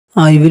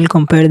I will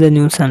compare the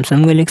new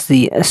Samsung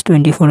Galaxy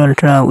S24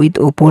 Ultra with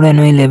Oppo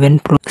Reno 11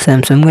 Pro.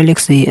 Samsung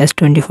Galaxy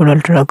S24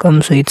 Ultra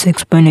comes with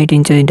 6.8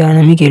 inches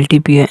dynamic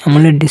LTPA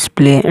AMOLED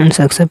display and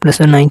success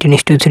ratio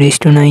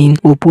 19:3:9.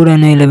 Oppo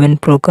Reno 11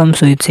 Pro comes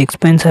with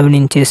 6.7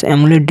 inches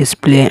AMOLED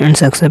display and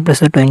success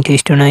ratio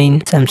 20:9.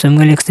 Samsung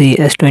Galaxy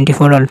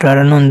S24 Ultra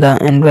run on the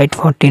Android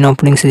 14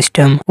 operating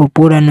system.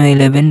 Oppo Reno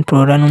 11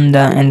 Pro run on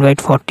the Android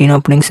 14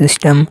 operating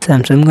system.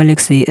 Samsung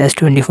Galaxy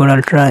S24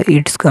 Ultra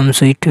it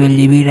comes with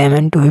 12GB RAM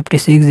and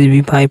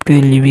 256GB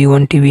 512GB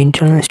 1TB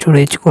internal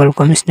storage.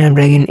 Qualcomm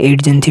Snapdragon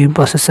 8 Gen 3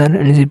 processor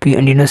and GPU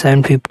Adreno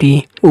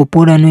 750.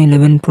 Oppo Reno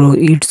 11 Pro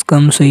it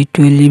comes with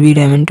 12GB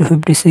RAM and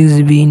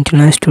 256GB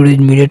internal storage.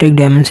 MediaTek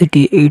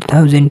Dimensity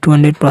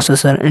 8200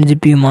 processor and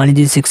GPU Mali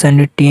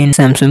G610.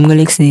 Samsung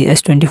Galaxy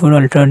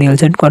S24 Ultra real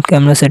set quad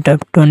camera setup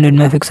 200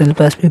 MP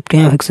plus 50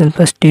 MP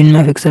plus 10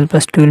 MP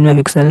plus 12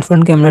 MP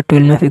front camera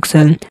 12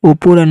 MP.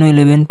 Oppo Reno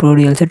 11 Pro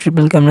real set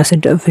triple camera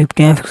setup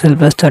 50 MP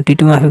plus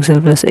 32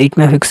 MP plus 8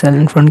 MP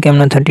and front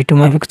camera 32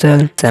 MP.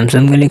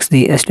 Samsung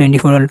Galaxy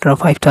S24 Ultra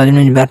 5000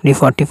 mAh battery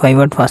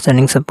 45W fast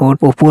charging support.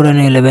 Oppo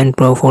Reno 11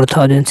 Pro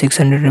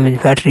 4600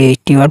 mAh battery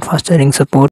 80W fast charging support.